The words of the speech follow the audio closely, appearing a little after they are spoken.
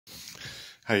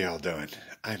How y'all doing?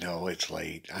 I know it's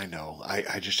late. I know.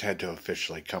 I just had to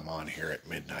officially come on here at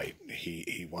midnight.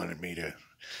 He wanted me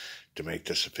to make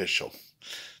this official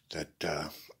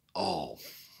that all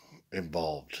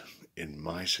involved in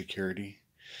my security,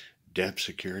 Deb's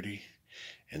security,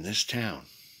 in this town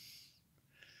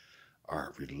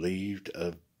are relieved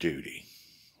of duty.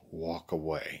 Walk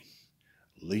away.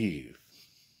 Leave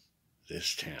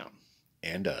this town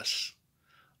and us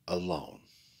alone.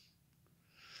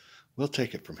 We'll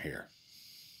take it from here.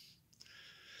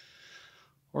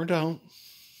 Or don't.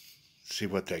 See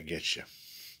what that gets you.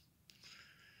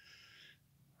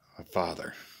 My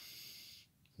father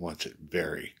wants it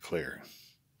very clear.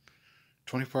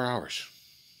 24 hours.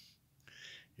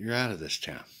 You're out of this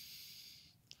town.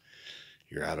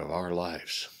 You're out of our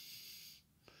lives.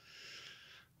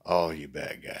 All you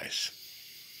bad guys.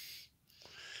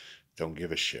 Don't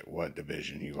give a shit what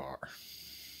division you are.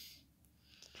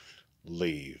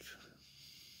 Leave.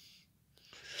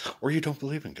 Or you don't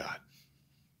believe in God.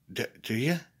 Do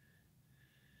you?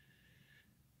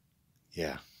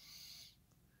 Yeah.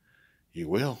 You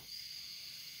will.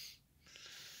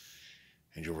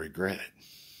 And you'll regret it.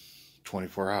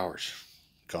 24 hours.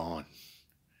 Gone.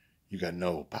 You got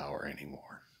no power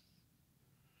anymore.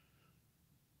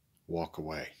 Walk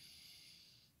away.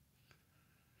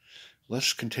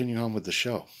 Let's continue on with the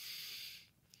show.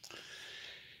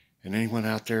 And anyone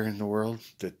out there in the world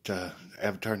that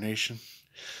Avatar Nation,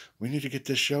 we need to get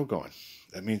this show going.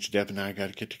 That means Deb and I got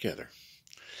to get together.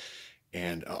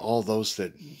 And all those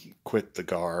that quit the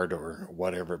guard or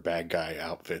whatever bad guy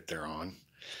outfit they're on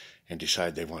and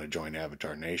decide they want to join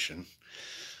Avatar Nation,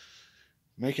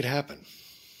 make it happen.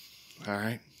 All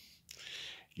right?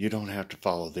 You don't have to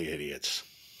follow the idiots.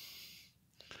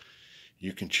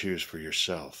 You can choose for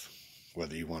yourself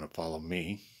whether you want to follow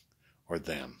me or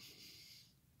them.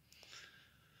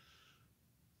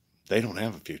 They don't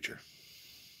have a future.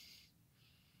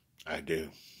 I do.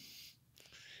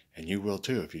 And you will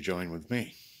too if you join with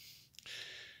me.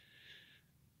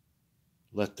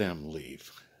 Let them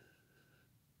leave.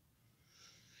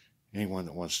 Anyone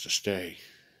that wants to stay,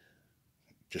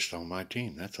 just on my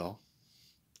team, that's all.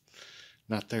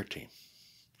 Not their team.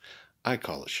 I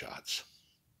call the shots,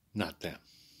 not them.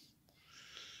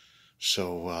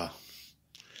 So,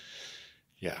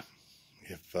 yeah,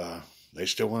 if they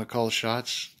still want to call the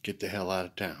shots, get the hell out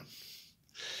of town.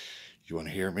 You want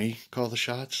to hear me call the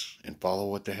shots and follow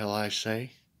what the hell I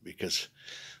say? Because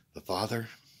the Father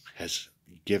has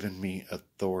given me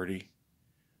authority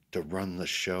to run the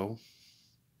show.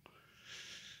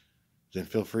 Then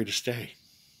feel free to stay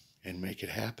and make it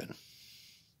happen.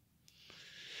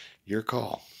 Your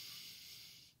call.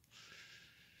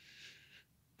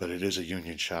 But it is a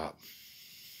union shop.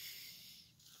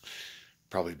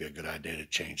 Probably be a good idea to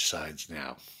change sides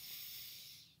now.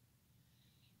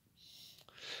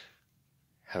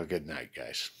 Have a good night,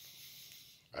 guys.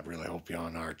 I really hope you're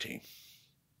on our team.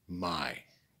 My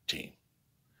team.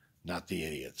 Not the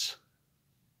idiots.